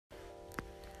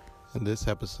In this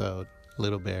episode,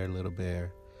 Little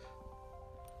Bear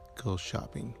goes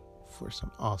shopping for some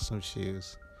awesome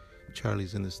shoes.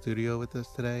 Charlie's in the studio with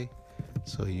us today,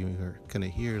 so you're going to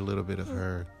hear a little bit of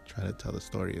her trying to tell the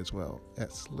story as well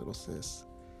as little sis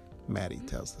Maddie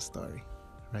tells the story.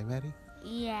 Right, Maddie?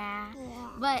 Yeah.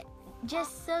 But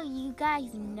just so you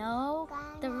guys know,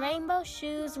 the rainbow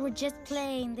shoes were just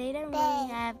plain. They didn't really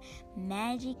have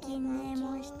magic in them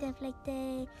or stuff like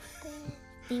that.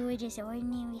 They were just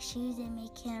ordinary shoes that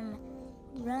make him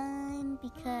run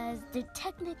because they're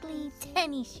technically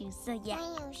tennis shoes. So yeah.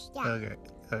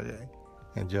 Okay.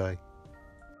 Enjoy.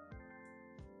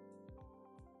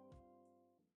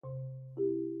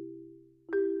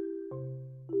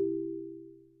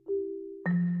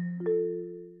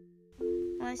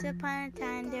 Once upon a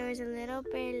time, there was a little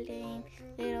bear named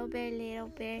Little Bear.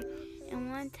 And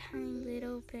one time,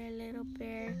 Little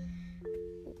Bear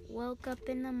woke up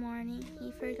in the morning.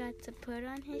 He forgot to put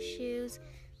on his shoes,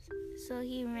 so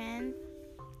he ran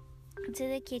to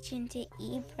the kitchen to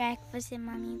eat breakfast. And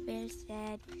Mommy Bear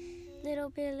said, Little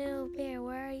Bear,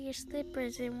 where are your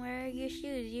slippers and where are your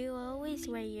shoes? You always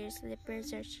wear your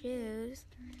slippers or shoes.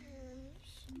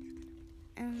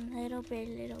 And Little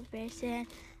Bear said,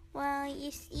 well,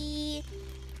 you see,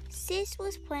 Sis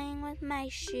was playing with my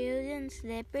shoes and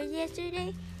slippers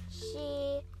yesterday.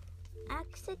 She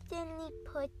accidentally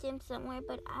put them somewhere,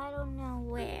 but I don't know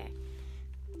where.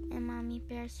 And Mommy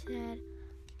Bear said,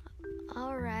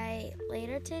 all right,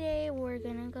 later today we're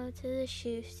gonna go to the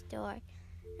shoe store.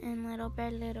 And Little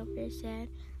Bear said,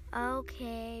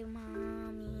 okay,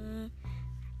 Mommy.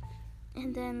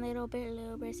 And then Little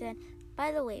Bear said,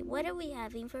 by the way, what are we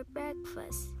having for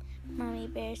breakfast? Mommy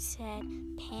Bear said,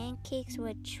 pancakes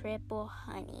with triple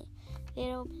honey.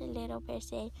 Little Bear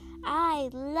said, I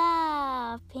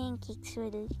love pancakes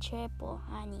with triple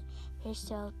honey. They're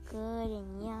so good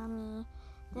and yummy.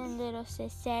 Then Little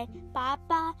Sis said,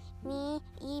 Papa, me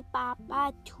eat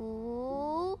Papa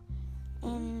too.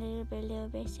 And Little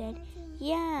Bear said,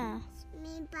 yeah.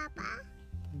 Me, Papa.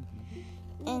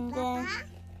 And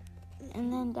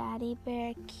then Daddy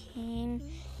Bear came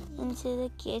into the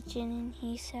kitchen and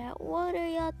he said, what are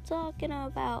y'all talking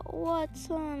about? What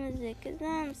song is it? 'Cause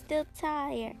I'm still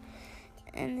tired.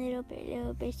 And Little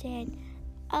Bear said,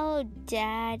 oh,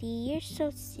 Daddy, you're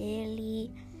so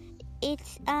silly.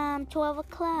 It's 12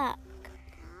 o'clock.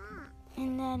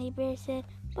 And Daddy Bear said,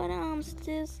 but I'm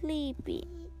still sleepy.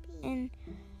 And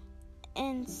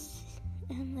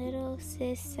Little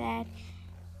Sis said,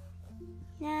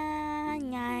 Nya,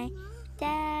 nya,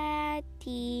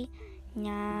 Daddy,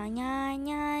 nya, nya,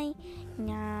 nya,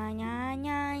 nya, nya,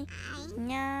 nya,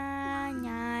 nya,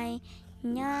 nya,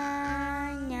 nya,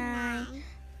 nya,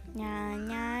 nya,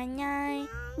 nya, nya,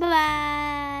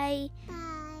 bye-bye.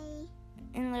 Bye.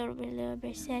 And Little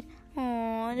Bear said,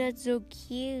 oh, that's so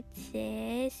cute,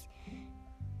 Sis.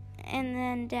 And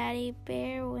then Daddy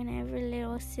Bear, whenever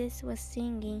Little Sis was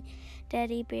singing,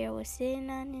 Daddy Bear was sitting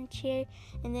on a chair,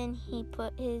 and then he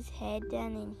put his head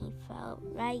down and he fell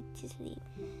right to sleep.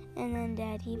 And then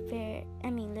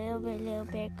Little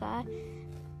Bear got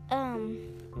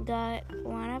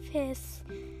one of his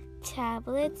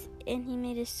tablets, and he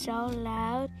made it so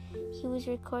loud. He was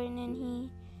recording,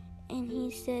 and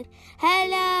he said,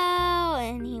 hello,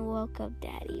 and he woke up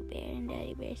Daddy Bear, and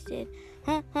Daddy Bear said,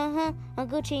 I'll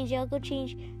go change,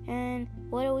 and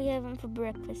what are we having for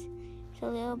breakfast? So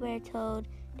Little Bear told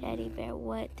Daddy Bear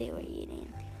what they were eating.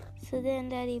 So then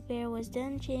Daddy Bear was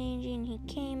done changing, he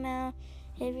came out,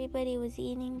 everybody was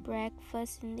eating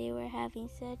breakfast, and they were having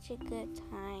such a good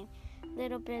time.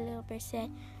 Little Bear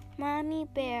said, Mommy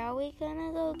Bear, are we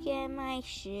gonna go get my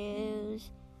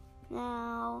shoes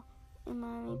now? And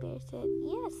Mommy Bear said,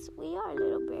 yes, we are,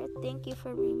 Little Bear. Thank you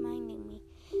for reminding me.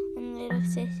 And Little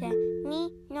Sis said,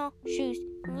 me no shoes.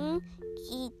 Me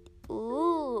eat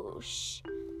oosh.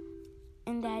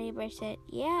 And Daddy Bear said,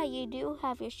 yeah, you do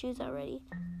have your shoes already.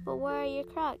 But where are your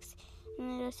Crocs?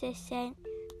 And Little Sis said,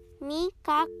 me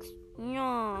Crocs?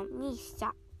 No, me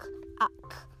sock.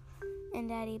 And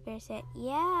Daddy Bear said,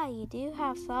 yeah, you do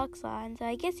have socks on, so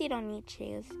I guess you don't need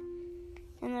shoes.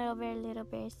 And Little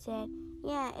Bear said,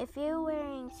 yeah, if you're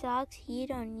wearing socks, you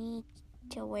don't need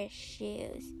to wear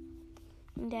shoes.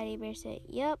 And Daddy Bear said,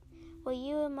 yep, well,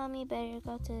 you and Mommy better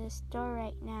go to the store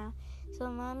right now. So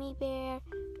Mommy Bear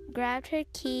grabbed her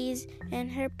keys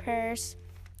and her purse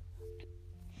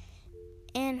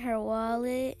and her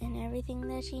wallet and everything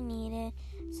that she needed.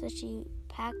 So she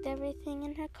packed everything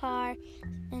in her car,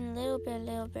 and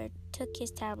Little Bear took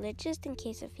his tablet just in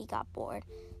case if he got bored.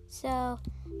 So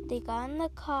they got in the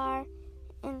car,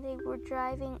 and they were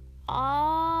driving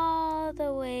all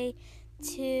the way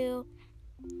to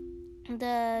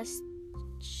the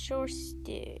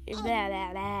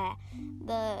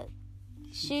the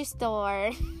shoe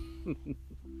store.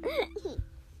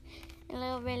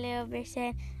 Little Bear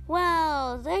said,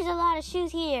 "Well, there's a lot of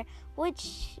shoes here.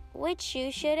 Which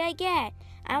shoe should I get?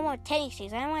 I want tennis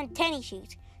shoes.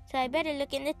 So I better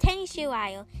look in the tennis shoe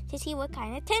aisle to see what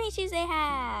kind of tennis shoes they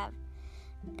have."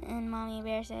 And Mommy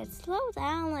Bear said, "Slow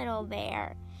down, Little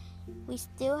Bear. We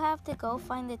still have to go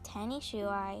find the tennis shoe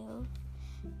aisle."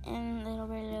 And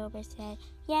Little Bear said,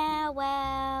 "Yeah,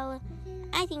 well,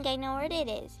 I think I know where it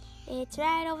is. It's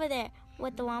right over there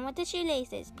with the one with the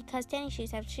shoelaces, because tennis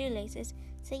shoes have shoelaces.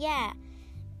 So yeah."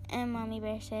 And Mommy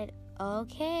Bear said,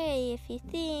 "Okay, if you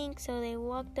think." So they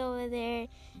walked over there,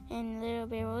 and Little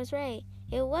Bear was right.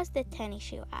 It was the tennis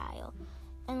shoe aisle.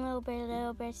 And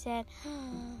Little Bear said,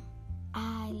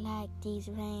 "I like these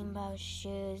rainbow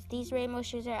shoes. These rainbow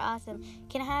shoes are awesome.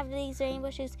 Can I have these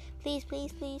rainbow shoes? Please,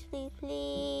 please, please, please,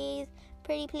 please.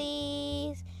 Pretty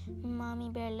please." Mommy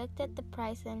Bear looked at the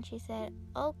price and she said,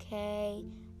 "Okay,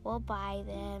 we'll buy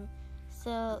them."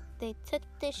 So they took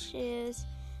the shoes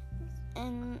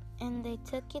and they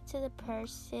took it to the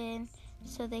person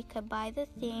so they could buy the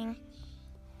thing.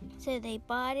 So they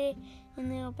bought it,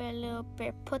 and Little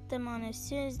Bear put them on as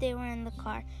soon as they were in the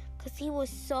car, because he was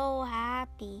so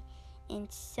happy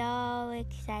and so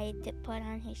excited to put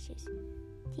on his shoes.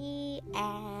 The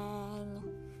end.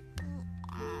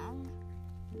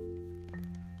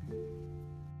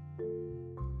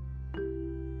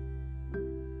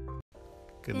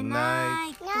 Good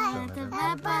night. Let the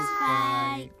peppers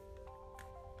bite.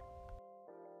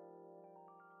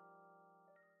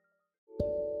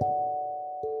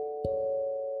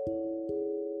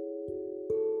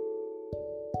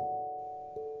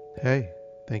 Hey,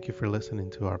 thank you for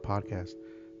listening to our podcast,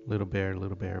 Little Bear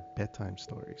Bedtime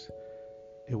Stories.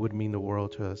 It would mean the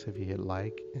world to us if you hit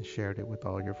like and shared it with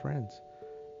all your friends.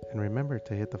 And remember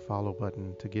to hit the follow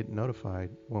button to get notified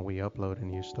when we upload a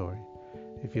new story.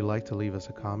 If you'd like to leave us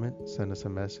a comment, send us a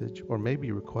message, or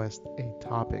maybe request a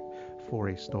topic for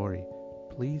a story,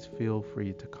 please feel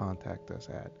free to contact us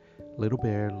at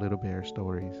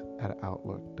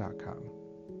littlebearstories@outlook.com.